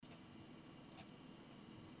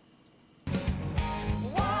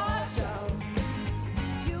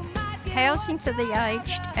Housing for the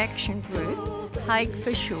Aged Action Group, HAG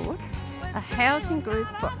for short, a housing group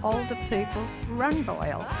for older people run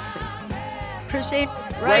by older people, present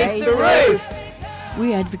Raise the Roof!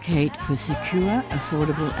 We advocate for secure,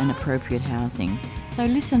 affordable and appropriate housing. So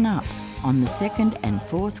listen up on the second and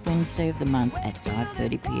fourth Wednesday of the month at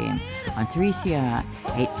 5:30pm on 3CR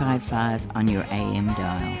 855 on your AM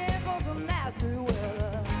dial.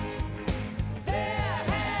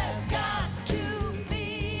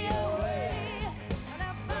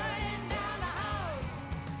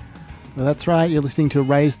 Well, that's right. You're listening to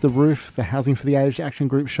Raise the Roof, the Housing for the Aged Action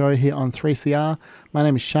Group show here on 3CR. My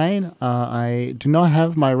name is Shane. I do not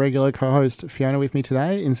have my regular co-host Fiona with me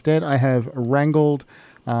today. Instead, I have wrangled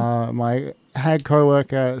my HAG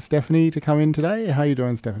co-worker Stephanie to come in today. How are you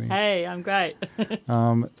doing, Stephanie? Hey, I'm great.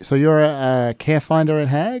 So you're a care finder at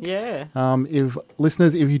HAG? Yeah. If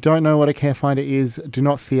you don't know what a care finder is, do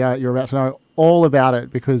not fear. You're about to know all about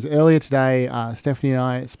it, because earlier today, Stephanie and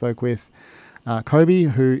I spoke with Kobe,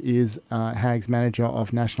 who is HAG's Manager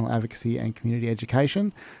of National Advocacy and Community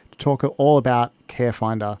Education, to talk all about Care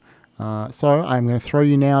Finder. So I'm going to throw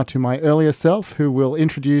you now to my earlier self, who will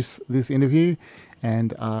introduce this interview,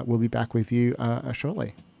 and we'll be back with you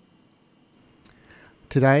shortly.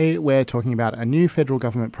 Today we're talking about a new federal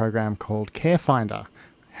government program called Care Finder.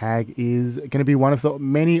 HAG is going to be one of the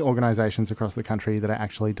many organisations across the country that are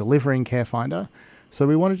actually delivering Care Finder. So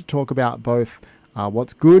we wanted to talk about both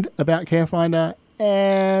what's good about Care Finder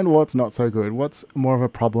and what's not so good. What's more of a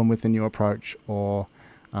problem with the new approach, or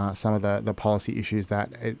some of the policy issues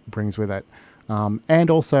that it brings with it. And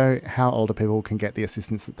also how older people can get the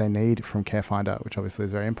assistance that they need from Care Finder, which obviously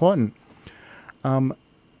is very important.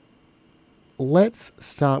 Let's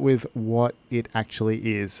start with what it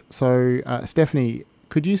actually is. So, Stephanie,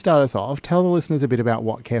 could you start us off? Tell the listeners a bit about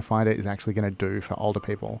what Care Finder is actually going to do for older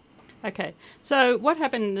people. Okay, so what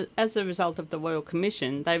happened as a result of the Royal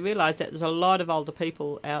Commission, they realised that there's a lot of older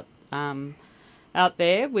people out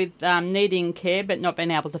there with needing care but not being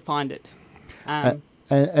able to find it.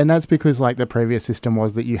 And that's because, like, the previous system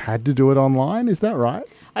was that you had to do it online. Is that right?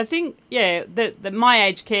 I think, yeah, the My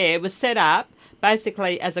Aged Care was set up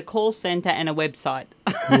basically as a call centre and a website.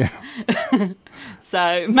 Yeah. So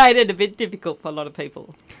it made it a bit difficult for a lot of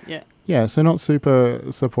people. Yeah. Yeah, so not super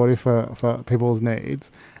supportive for people's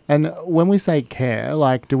needs. And when we say care,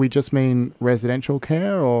 like, do we just mean residential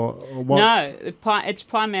care, or what? No, it's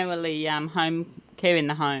primarily home care in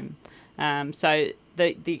the home. So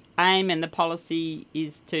the aim and the policy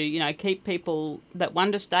is to, keep people that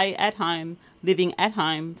want to stay at home, living at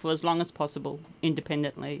home for as long as possible,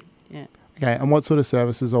 independently. Yeah. Okay, and what sort of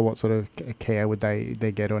services or what sort of care would they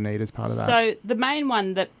get or need as part of that? So the main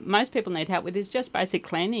one that most people need help with is just basic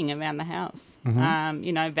cleaning around the house. Mm-hmm.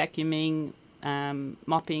 Vacuuming,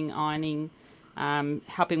 mopping, ironing,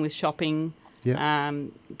 helping with shopping,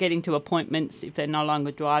 getting to appointments if they're no longer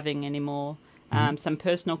driving anymore, some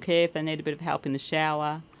personal care if they need a bit of help in the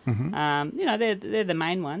shower. Mm-hmm. They're the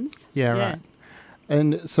main ones. Yeah, right.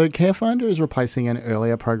 And so Care Finder is replacing an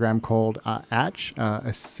earlier program called ACH,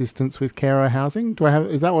 Assistance with Carer Housing.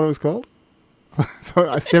 Is that what it was called?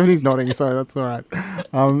 So Stephanie's nodding, so that's all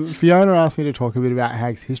right. Fiona asked me to talk a bit about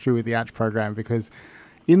HAG's history with the ACH program, because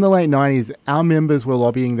in the late 90s, our members were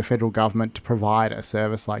lobbying the federal government to provide a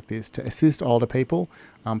service like this to assist older people,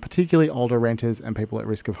 particularly older renters and people at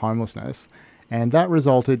risk of homelessness. And that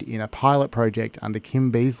resulted in a pilot project under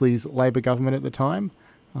Kim Beazley's Labor government at the time.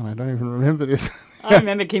 Oh, I don't even remember this. I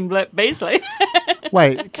remember Kim Beazley.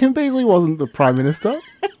 Wait, Kim Beazley wasn't the Prime Minister?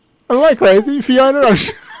 Am I crazy? Fiona, I'm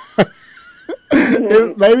sure.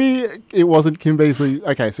 Maybe it wasn't Kim Beazley.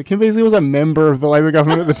 Okay, so Kim Beazley was a member of the Labor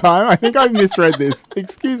government at the time. I think I've misread this.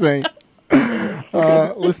 Excuse me.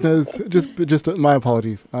 Listeners, just my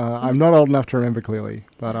apologies. I'm not old enough to remember clearly.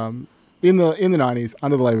 But in the 90s,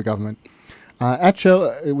 under the Labor government,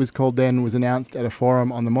 ACHA, it was called then, was announced at a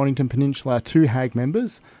forum on the Mornington Peninsula to HAG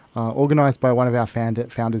members, organised by one of our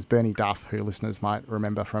founders, Bernie Duff, who listeners might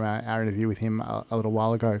remember from our interview with him a little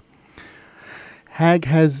while ago. HAG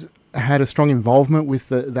has had a strong involvement with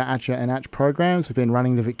the ACHA and ACH programs. We've been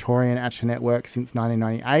running the Victorian ACHA network since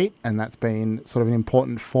 1998, and that's been sort of an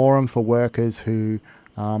important forum for workers who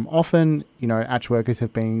often, ACH workers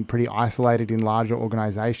have been pretty isolated in larger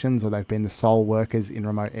organisations, or they've been the sole workers in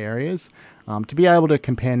remote areas, to be able to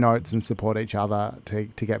compare notes and support each other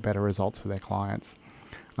to get better results for their clients.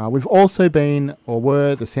 We've also been, or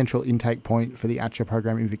were, the central intake point for the ACHA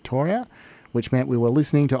program in Victoria, which meant we were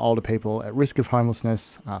listening to older people at risk of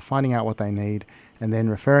homelessness, finding out what they need, and then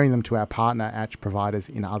referring them to our partner ACH providers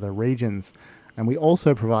in other regions. And we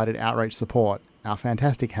also provided outreach support, our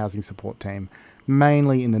fantastic housing support team,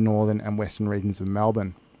 mainly in the northern and western regions of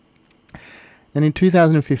Melbourne. Then in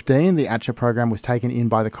 2015, the ACHA program was taken in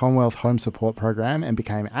by the Commonwealth Home Support Program and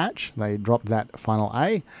became ACH. They dropped that final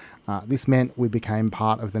A. This meant we became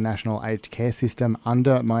part of the National Aged Care System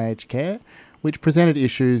under My Aged Care, which presented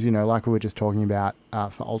issues, like we were just talking about,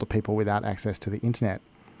 for older people without access to the internet.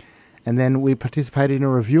 And then we participated in a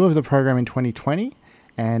review of the program in 2020.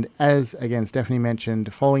 And as, again, Stephanie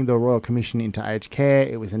mentioned, following the Royal Commission into Aged Care,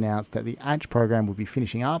 it was announced that the ACH program would be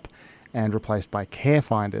finishing up and replaced by Care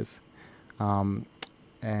Finders.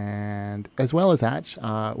 And as well as ACH,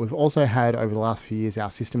 we've also had over the last few years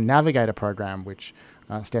our System Navigator program, which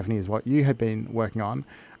Stephanie is what you had been working on,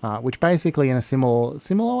 which basically in a similar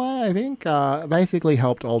way, I think, basically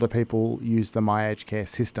helped older people use the My Aged Care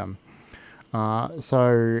system.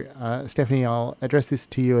 So Stephanie, I'll address this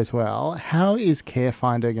to you as well. How is Care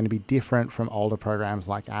Finder going to be different from older programs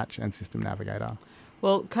like ACH and System Navigator?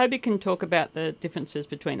 Well, Kobe can talk about the differences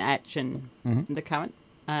between ACH and the current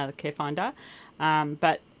the Care Finder.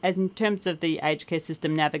 But as in terms of the Aged Care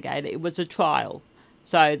System Navigator, it was a trial.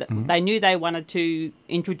 So they knew they wanted to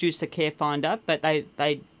introduce the Care Finder, but they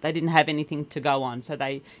didn't have anything to go on. So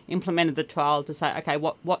they implemented the trial to say, okay,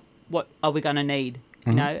 what are we going to need?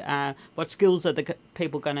 What skills are the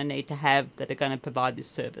people going to need to have that are going to provide this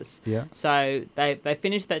service? Yeah. So they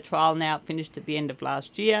finished that trial now, finished at the end of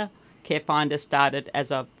last year. Care Finder started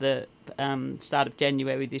as of the start of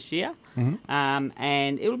January this year.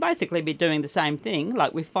 And it will basically be doing the same thing.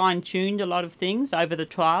 Like we fine-tuned a lot of things over the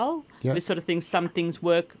trial. Yep. This sort of thing, some things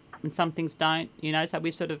work and some things don't, so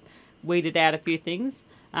we've sort of weeded out a few things.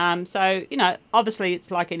 So, obviously it's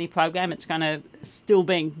like any program, it's going to still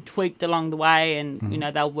being tweaked along the way and,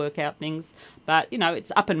 they'll work out things. But,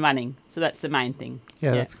 it's up and running. So that's the main thing.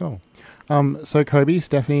 Yeah, that's cool. So, Kobe,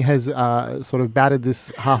 Stephanie has sort of batted this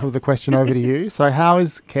half of the question over to you. So how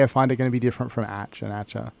is Care Finder going to be different from ACH and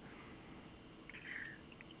ACHA?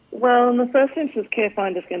 Well, in the first instance, Care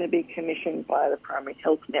Finder is going to be commissioned by the primary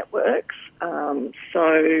health networks.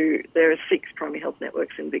 So there are 6 primary health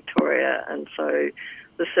networks in Victoria, and so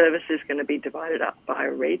the service is going to be divided up by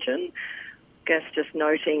region. I guess just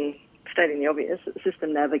stating the obvious, that the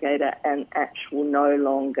System Navigator and ACH will no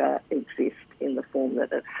longer exist in the form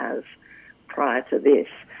that it has prior to this.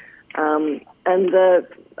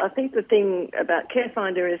 I think the thing about Care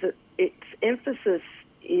Finder is that its emphasis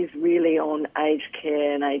is really on aged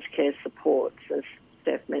care and aged care supports, as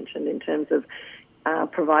Steph mentioned, in terms of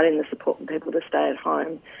providing the support for people to stay at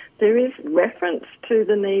home. There is reference to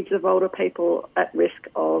the needs of older people at risk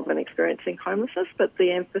of and experiencing homelessness, but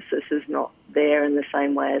the emphasis is not there in the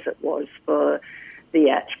same way as it was for the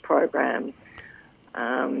ACH program.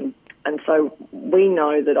 And so we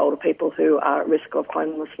know that older people who are at risk of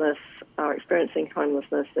homelessness are experiencing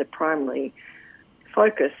homelessness. Their primary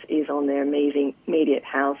focus is on their immediate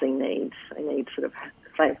housing needs. They need sort of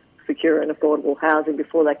safe, secure and affordable housing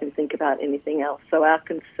before they can think about anything else. So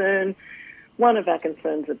one of our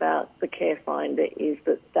concerns about the Care Finder is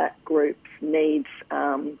that group's needs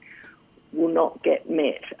will not get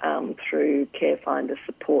met through Care Finder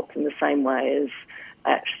support in the same way as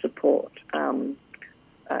ACH support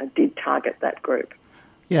did target that group.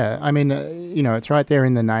 Yeah, I mean, it's right there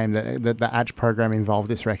in the name that the ACH program involved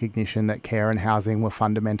this recognition that care and housing were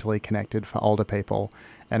fundamentally connected for older people.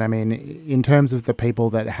 And I mean, in terms of the people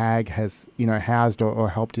that HAG has, housed or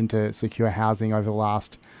helped into secure housing over the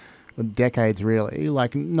last decades, really,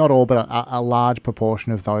 like not all, but a large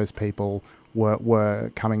proportion of those people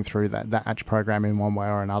were coming through that ACH program in one way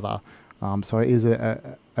or another. So it is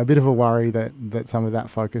a bit of a worry that some of that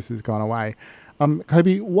focus has gone away.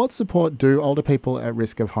 Kobe, what support do older people at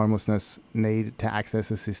risk of homelessness need to access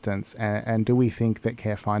assistance, and do we think that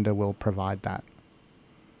Care Finder will provide that?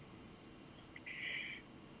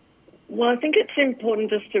 Well, I think it's important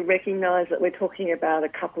just to recognise that we're talking about a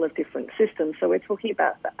couple of different systems. So we're talking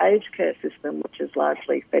about the aged care system, which is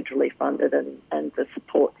largely federally funded, and the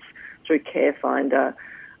supports through Care Finder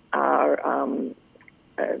are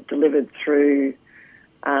delivered through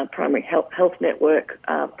primary health network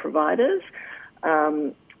providers.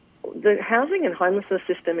 The housing and homelessness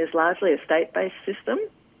system is largely a state-based system,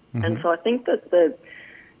 and so I think that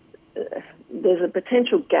there's a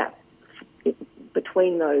potential gap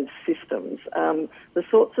between those systems. The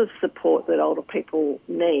sorts of support that older people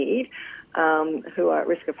need who are at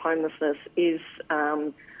risk of homelessness is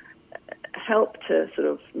help to sort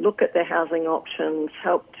of look at their housing options,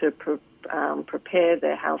 help to prepare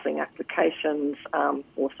their housing applications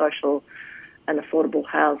for social and affordable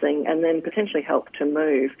housing, and then potentially help to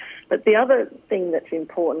move. But the other thing that's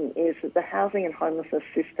important is that the housing and homelessness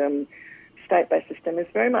system, state-based system, is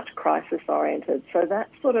very much crisis-oriented. So that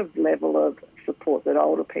sort of level of support that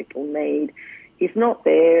older people need is not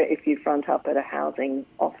there if you front up at a housing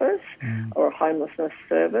office or a homelessness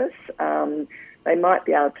service. They might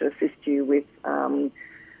be able to assist you with,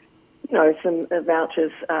 some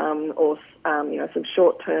vouchers or, some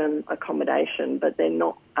short-term accommodation, but they're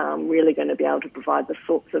not really going to be able to provide the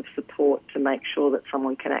sorts of support to make sure that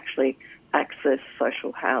someone can actually access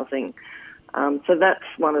social housing. So that's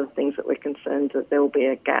one of the things that we're concerned that there will be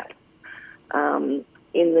a gap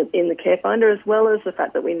in the Care Finder, as well as the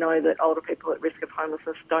fact that we know that older people at risk of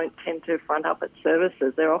homelessness don't tend to front up at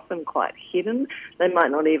services. They're often quite hidden. They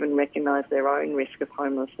might not even recognise their own risk of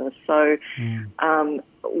homelessness. So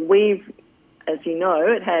we've, as you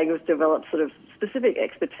know, at HAG, we've developed sort of specific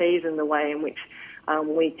expertise in the way in which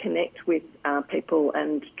we connect with people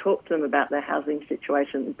and talk to them about their housing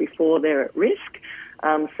situation before they're at risk.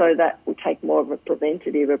 So that will take more of a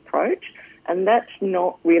preventative approach. And that's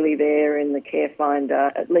not really there in the Care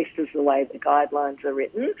Finder, at least as the way the guidelines are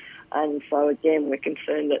written. And so, again, we're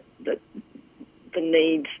concerned that the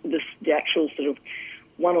needs, the actual sort of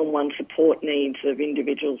one-on-one support needs of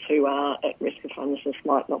individuals who are at risk of homelessness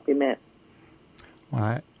might not be met. All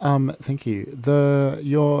right. Thank you.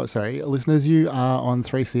 Listeners, you are on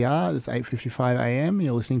 3CR. It's 8:55 a.m.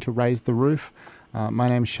 You're listening to Raise the Roof. My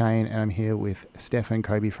name's Shane, and I'm here with Steph and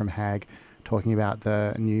Kobe from HAG, talking about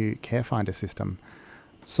the new Care Finder system.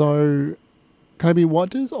 So, Kobe, what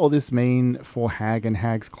does all this mean for HAG and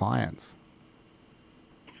HAG's clients?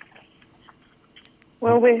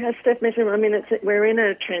 Well, as Steph mentioned, we're in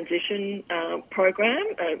a transition program,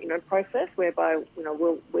 process whereby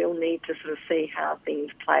we'll need to sort of see how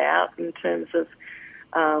things play out in terms of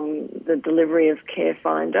the delivery of Care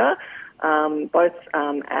Finder. Both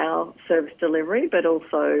our service delivery, but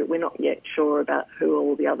also we're not yet sure about who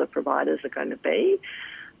all the other providers are going to be.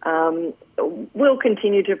 We'll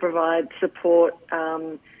continue to provide support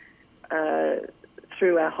through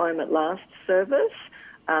our Home at Last service,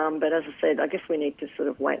 but as I said, I guess we need to sort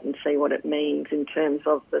of wait and see what it means in terms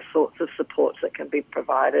of the sorts of supports that can be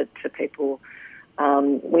provided to people.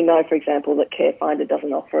 We know, for example, that Care Finder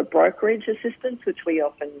doesn't offer a brokerage assistance, which we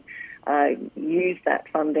often use that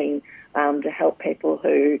funding to help people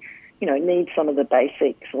who, need some of the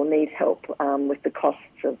basics or need help with the costs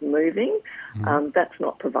of moving. That's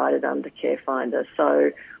not provided under Care Finder.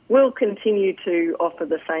 So we'll continue to offer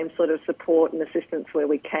the same sort of support and assistance where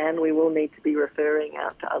we can. We will need to be referring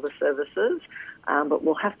out to other services, but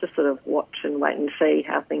we'll have to sort of watch and wait and see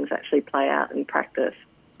how things actually play out in practice.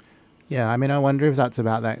 Yeah, I wonder if that's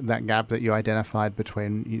about that gap that you identified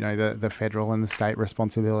between, the federal and the state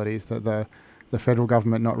responsibilities, that the federal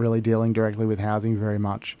government not really dealing directly with housing very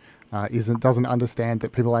much, doesn't understand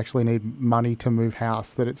that people actually need money to move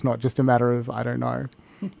house, that it's not just a matter of, I don't know,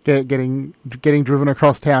 getting driven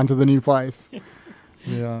across town to the new place.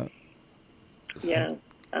 Yeah. Yeah,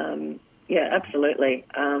 absolutely.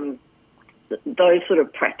 Those sort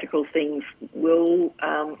of practical things will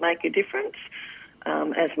make a difference.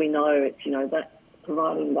 As we know, it's, that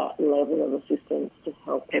providing that level of assistance to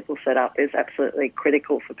help people set up is absolutely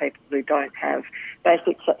critical for people who don't have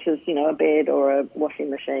basics such as, a bed or a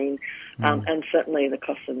washing machine. And certainly the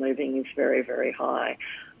cost of moving is very, very high.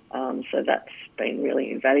 So that's been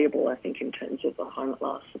really invaluable, I think, in terms of the Home at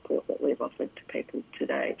Last support that we've offered to people to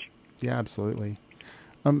date. Yeah, absolutely.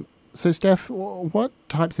 So, Steph, what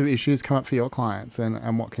types of issues come up for your clients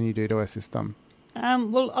and what can you do to assist them?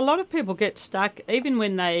 Well, a lot of people get stuck, even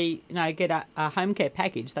when they, get a home care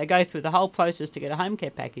package. They go through the whole process to get a home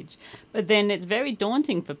care package. But then it's very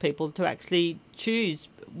daunting for people to actually choose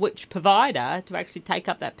which provider to actually take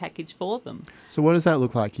up that package for them. So what does that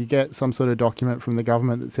look like? You get some sort of document from the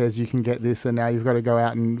government that says you can get this and now you've got to go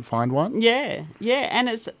out and find one? Yeah. And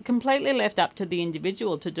it's completely left up to the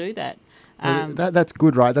individual to do that. That's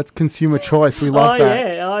good, right? That's consumer choice. We love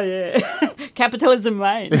that. Oh, yeah. Capitalism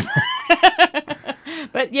reigns.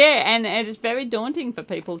 But, and it's very daunting for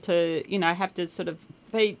people to, have to sort of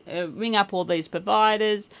ring up all these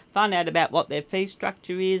providers, find out about what their fee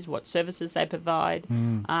structure is, what services they provide,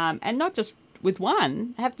 and not just with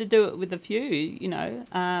one, have to do it with a few,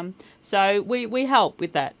 So we help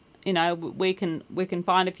with that. We can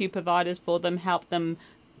find a few providers for them, help them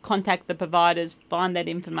contact the providers, find that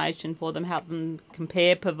information for them, help them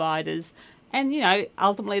compare providers. And,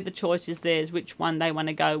 ultimately the choice is theirs, which one they want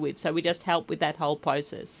to go with. So we just help with that whole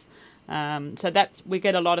process. We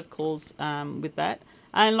get a lot of calls with that.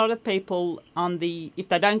 And a lot of people if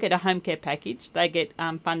they don't get a home care package, they get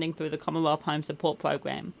funding through the Commonwealth Home Support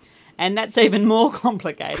Program. And that's even more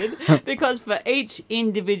complicated because for each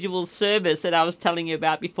individual service that I was telling you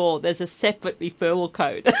about before, there's a separate referral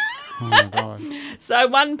code. Oh my God. So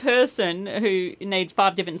one person who needs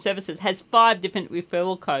 5 different services has 5 different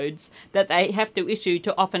referral codes that they have to issue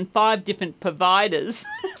to often 5 different providers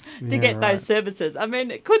to get those services. I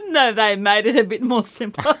mean, couldn't they made it a bit more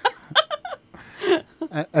simple?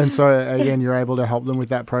 And so, again, you're able to help them with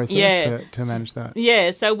that process to manage that?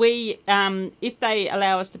 Yeah, so we, if they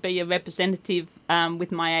allow us to be a representative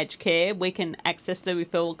with My Aged Care, we can access the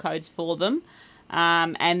referral codes for them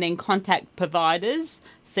and then contact providers,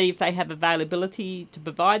 see if they have availability to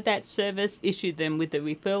provide that service, issue them with the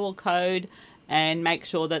referral code, and make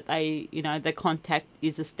sure that they, the contact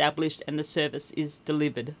is established and the service is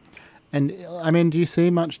delivered. And, I mean, do you see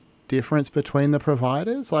much difference between the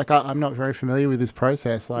providers? Like, I'm not very familiar with this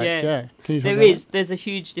process. Like, can you talk about it? There's a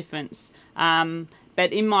huge difference.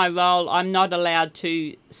 But in my role, I'm not allowed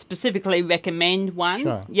to specifically recommend one.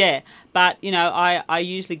 Sure. Yeah, but, I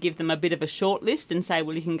usually give them a bit of a short list and say,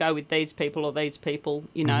 well, you can go with these people or these people,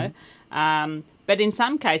 know. But in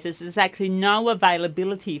some cases, there's actually no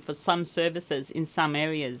availability for some services in some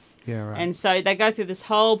areas. Yeah, right. And so they go through this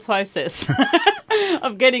whole process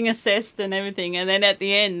of getting assessed and everything, and then at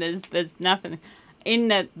the end, there's nothing. In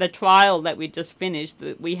the trial that we just finished,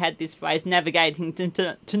 we had this phrase, navigating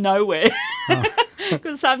to nowhere.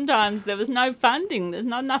 Because sometimes there was no funding. There's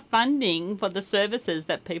not enough funding for the services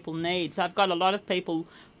that people need. So I've got a lot of people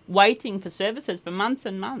waiting for services for months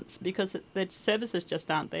and months because the services just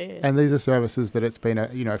aren't there. And these are services that it's been,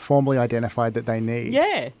 formally identified that they need.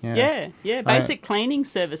 Yeah. Basic cleaning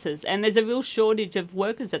services. And there's a real shortage of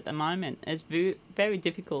workers at the moment. It's very, very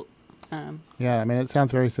difficult. I mean, it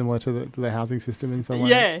sounds very similar to the housing system in some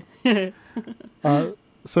ways. Yeah.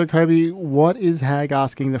 So, Kobe, what is HAG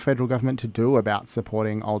asking the federal government to do about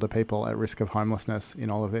supporting older people at risk of homelessness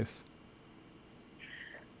in all of this?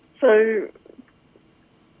 So,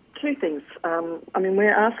 2 things.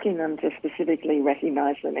 We're asking them to specifically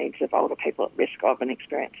recognise the needs of older people at risk of and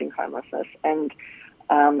experiencing homelessness, and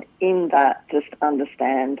in that, just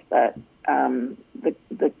understand that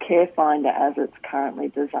the Care Finder, as it's currently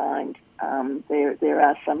designed, there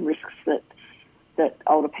are some risks that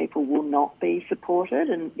older people will not be supported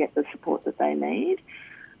and get the support that they need.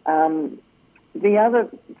 The other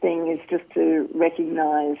thing is just to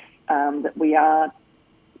recognise that we are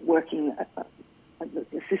working.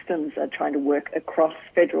 The systems are trying to work across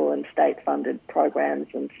federal and state-funded programs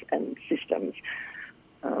and systems.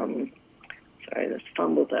 Sorry, I just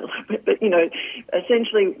fumbled that a little bit. But,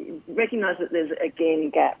 essentially recognise that there's,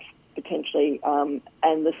 again, gaps potentially, and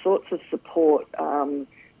the sorts of support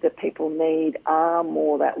that people need are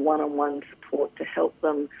more that one-on-one support to help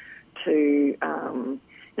them to,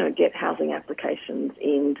 get housing applications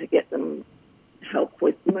in, to get them help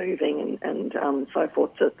with moving and so forth.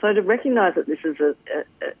 So to recognise that this is a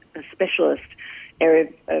specialist area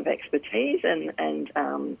of expertise and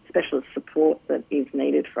specialist support that is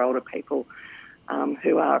needed for older people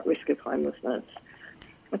who are at risk of homelessness.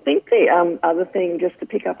 I think the other thing, just to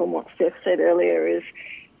pick up on what Steph said earlier, is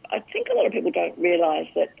I think a lot of people don't realise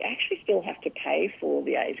that they actually still have to pay for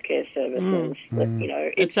the aged care services.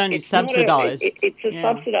 It's only subsidised. It's a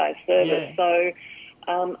subsidised service. Yeah. So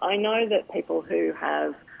I know that people who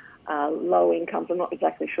have low incomes, I'm not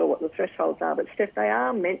exactly sure what the thresholds are, but Steph, they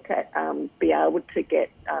are meant to be able to get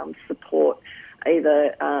support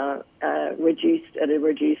either reduced at a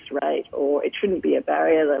reduced rate, or it shouldn't be a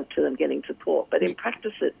barrier to them getting support. But in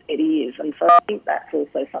practice, it is. And so I think that's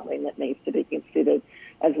also something that needs to be considered,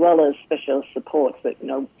 as well as specialist supports. But,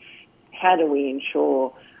 how do we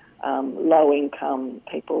ensure low-income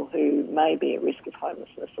people who may be at risk of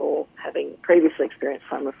homelessness or having previously experienced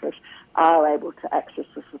homelessness are able to access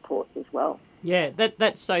the supports as well? Yeah,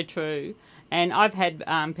 that's so true. And I've had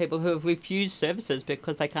people who have refused services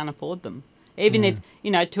because they can't afford them. Even if,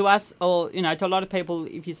 to us or, to a lot of people,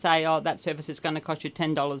 if you say, oh, that service is going to cost you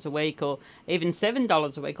 $10 a week or even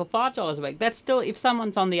 $7 a week or $5 a week, that's still, if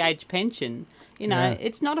someone's on the age pension,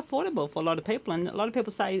 it's not affordable for a lot of people. And a lot of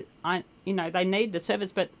people say, they need the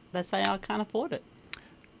service, but they say, I can't afford it.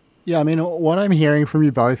 Yeah, I mean, what I'm hearing from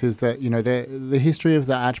you both is that, the history of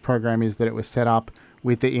the ACH program is that it was set up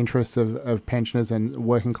with the interests of pensioners and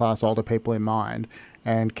working class older people in mind.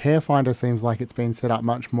 And Care Finder seems like it's been set up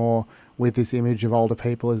much more with this image of older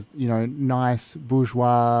people as, nice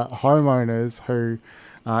bourgeois homeowners who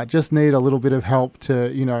just need a little bit of help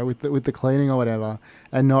to, with the cleaning or whatever,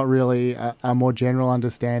 and not really a more general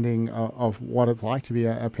understanding of what it's like to be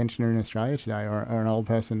a pensioner in Australia today or an old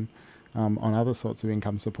person on other sorts of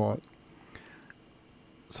income support.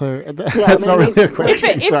 So that's not really a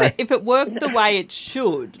question. If it worked the way it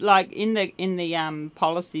should, like in the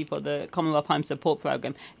policy for the Commonwealth Home Support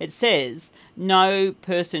Program, it says no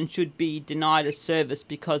person should be denied a service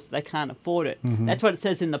because they can't afford it. Mm-hmm. That's what it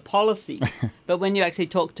says in the policy. But when you actually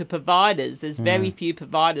talk to providers, there's very few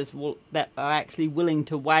providers that are actually willing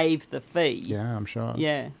to waive the fee. Yeah, I'm sure.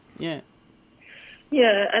 Yeah. Yeah,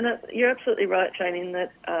 and you're absolutely right, Jane, in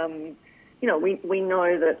that, we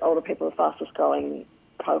know that older people are the fastest growing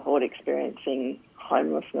cohort experiencing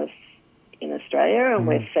homelessness in Australia, and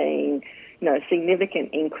we're seeing,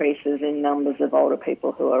 significant increases in numbers of older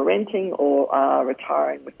people who are renting or are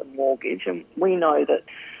retiring with a mortgage, and we know that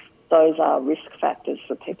those are risk factors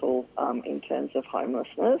for people in terms of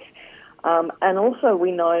homelessness. And also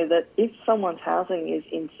we know that if someone's housing is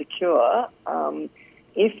insecure,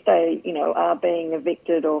 if they, are being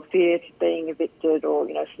evicted or fear being evicted or,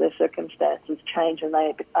 their circumstances change and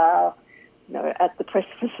they are, at the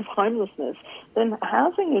precipice of homelessness, then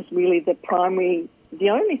housing is really the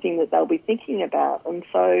only thing that they'll be thinking about. And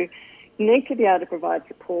so you need to be able to provide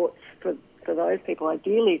support for those people,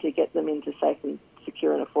 ideally to get them into safe and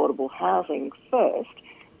secure and affordable housing first,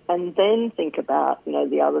 and then think about,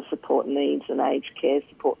 the other support needs and aged care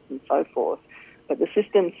supports and so forth. But the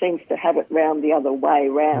system seems to have it round the other way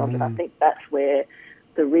round, and I think that's where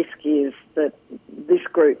the risk is that this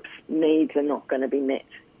group's needs are not going to be met.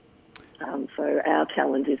 So our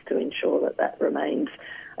challenge is to ensure that remains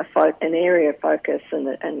an area of focus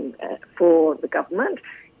and for the government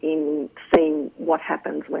in seeing what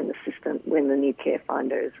happens when the new Care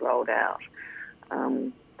Finder is rolled out,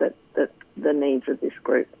 that the needs of this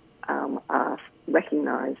group are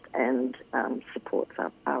recognised and supports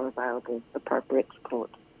are available, appropriate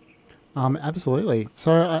support. Absolutely.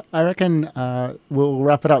 So I reckon we'll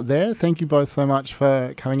wrap it up there. Thank you both so much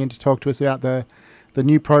for coming in to talk to us about the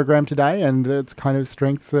new program today and its kind of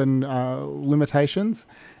strengths and limitations,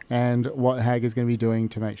 and what HAG is going to be doing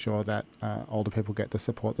to make sure that older people get the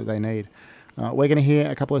support that they need. We're going to hear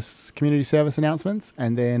a couple of community service announcements,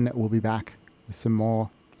 and then we'll be back with some more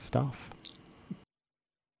stuff.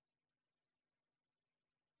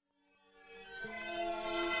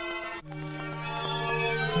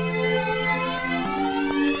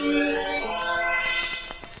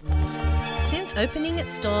 Since opening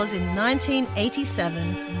its doors in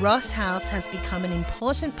 1987, Ross House has become an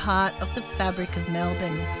important part of the fabric of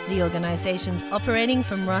Melbourne. The organisations operating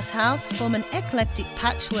from Ross House form an eclectic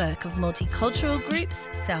patchwork of multicultural groups,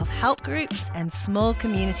 self-help groups and small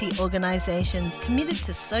community organisations committed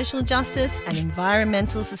to social justice and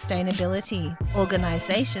environmental sustainability.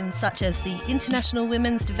 Organisations such as the International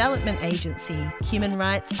Women's Development Agency, Human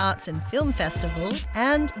Rights Arts and Film Festival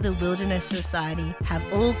and the Wilderness Society have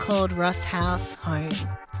all called Ross House home.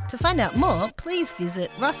 To find out more, please visit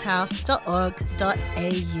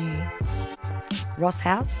rosshouse.org.au. Ross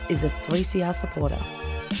House is a 3CR supporter.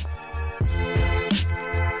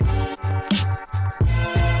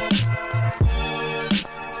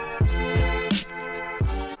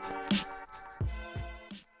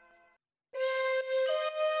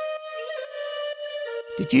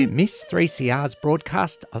 Did you miss 3CR's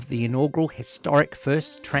broadcast of the inaugural historic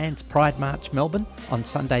first Trans Pride March Melbourne on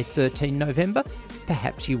Sunday 13 November?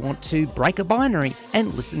 Perhaps you want to break a binary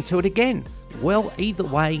and listen to it again. Well, either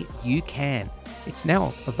way, you can. It's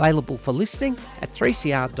now available for listening at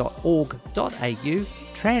 3cr.org.au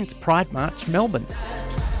Trans Pride March Melbourne.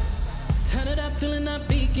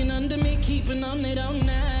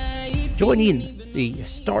 Join in the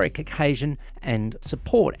historic occasion and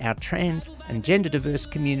support our trans and gender diverse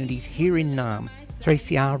communities here in Naarm.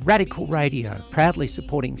 3CR Radical Radio, proudly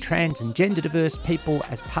supporting trans and gender diverse people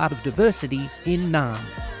as part of diversity in Naarm.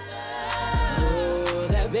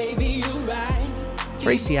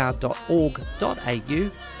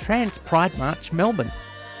 3cr.org.au Trans Pride March Melbourne.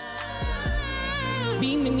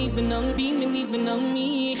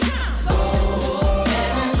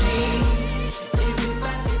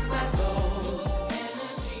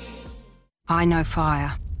 I know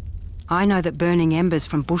fire. I know that burning embers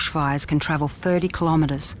from bushfires can travel 30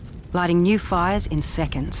 kilometres, lighting new fires in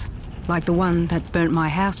seconds, like the one that burnt my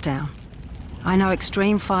house down. I know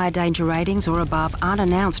extreme fire danger ratings or above aren't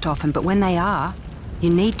announced often, but when they are, you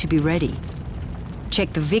need to be ready. Check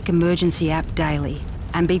the Vic Emergency app daily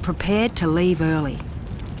and be prepared to leave early.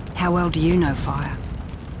 How well do you know fire?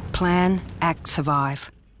 Plan, act,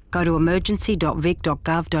 survive. Go to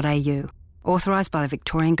emergency.vic.gov.au. Authorised by the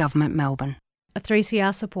Victorian Government, Melbourne. A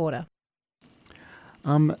 3CR supporter.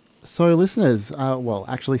 So listeners,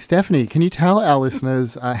 actually Stephanie, can you tell our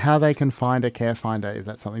listeners how they can find a care finder if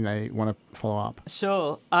that's something they want to follow up?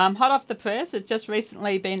 Sure. Hot off the press, it's just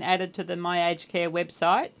recently been added to the My Aged Care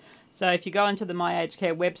website. So if you go into the My Aged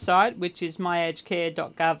Care website, which is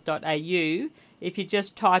myagedcare.gov.au, if you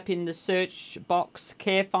just type in the search box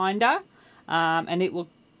Care Finder, and it will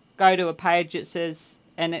go to a page that says,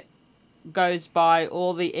 and it goes by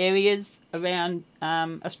all the areas around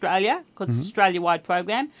Australia, because it's an Australia-wide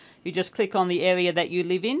program. You just click on the area that you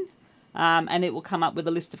live in, and it will come up with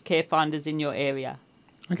a list of care finders in your area.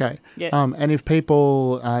 Okay. Yeah. And if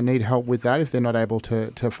people need help with that, if they're not able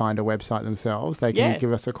to find a website themselves, they can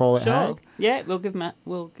give us a call at HAG. Yeah, we'll give them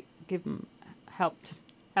help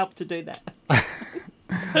to do that.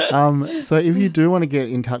 So if you do want to get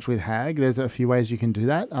in touch with HAG, there's a few ways you can do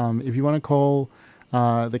that. If you want to call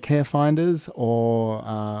the care finders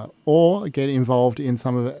or get involved in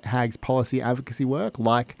some of HAG's policy advocacy work,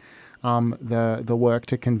 like the work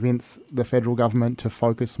to convince the federal government to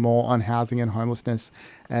focus more on housing and homelessness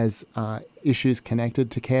as issues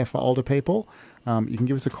connected to care for older people, you can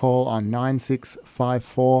give us a call on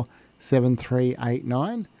 9654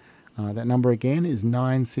 7389. That number again is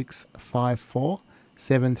 9654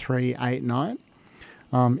 7389.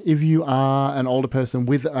 If you are an older person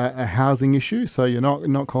with a housing issue, so you're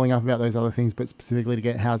not calling up about those other things, but specifically to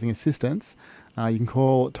get housing assistance, you can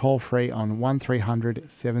call toll free on 1300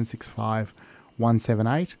 765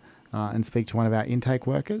 178 and speak to one of our intake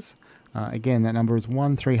workers. Again, that number is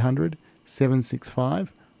 1300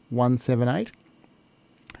 765 178.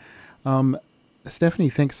 Stephanie,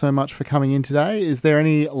 thanks so much for coming in today. Is there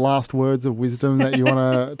any last words of wisdom that you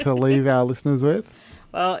want to leave our listeners with?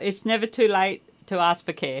 Well, it's never too late to ask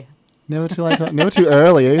for care. Never too late. Never too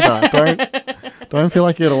early either. Don't feel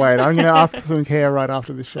like you got to wait. I'm going to ask for some care right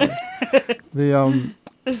after this show.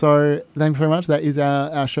 So thanks very much. That is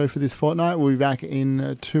our show for this fortnight. We'll be back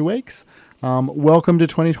in 2 weeks. Welcome to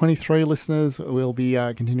 2023, listeners. We'll be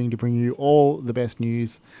continuing to bring you all the best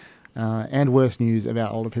news and worst news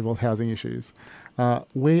about older people's housing issues.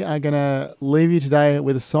 We are going to leave you today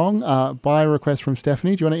with a song by request from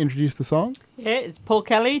Stephanie. Do you want to introduce the song? Yeah, it's Paul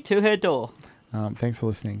Kelly, To Her Door. Thanks for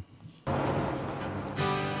listening.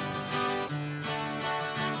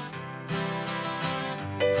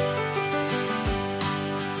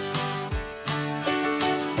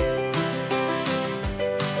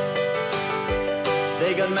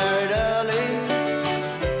 They got married early,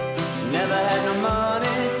 never had no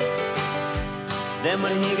money. Then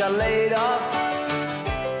when he got laid off,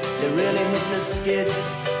 they really hit the skids.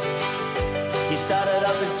 He started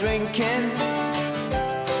up his drinking,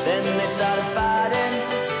 then they started fighting.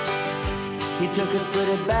 He took it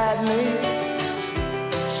pretty badly.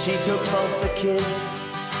 She took both the kids.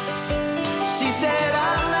 She said,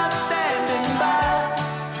 I'm not standing by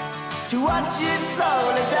to watch you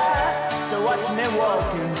slowly die. So watch me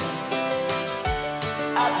walking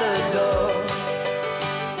out the door,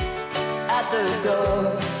 out the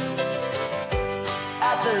door,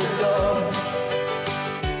 out the door,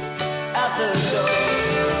 out the door.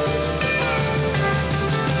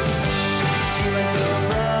 She went to her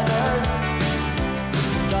brother's,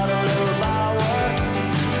 got a little bower.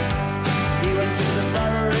 He went to the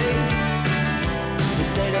buttery, he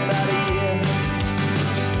stayed about a year.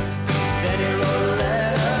 Then he wrote a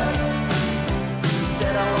letter, he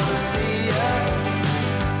said I want to see you.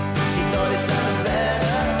 She thought he sounded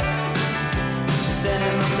better, she sent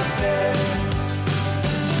him up the fair.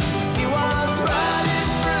 He was riding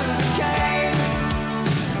through the cane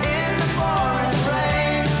in the pouring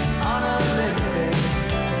rain on a living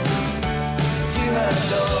to her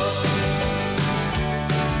door,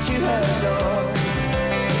 to her door,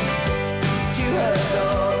 to her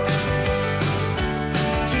door,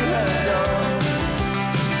 to her door.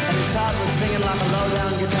 And his heart was singing like a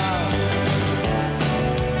low-down guitar.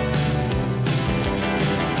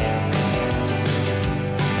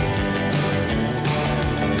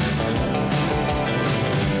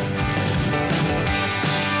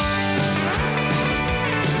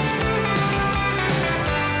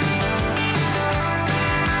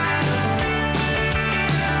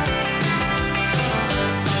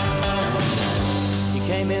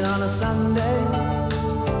 Came in on a Sunday,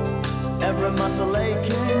 every muscle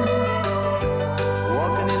aching,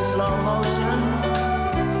 walking in slow motion,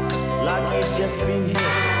 like he'd just been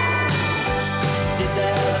hit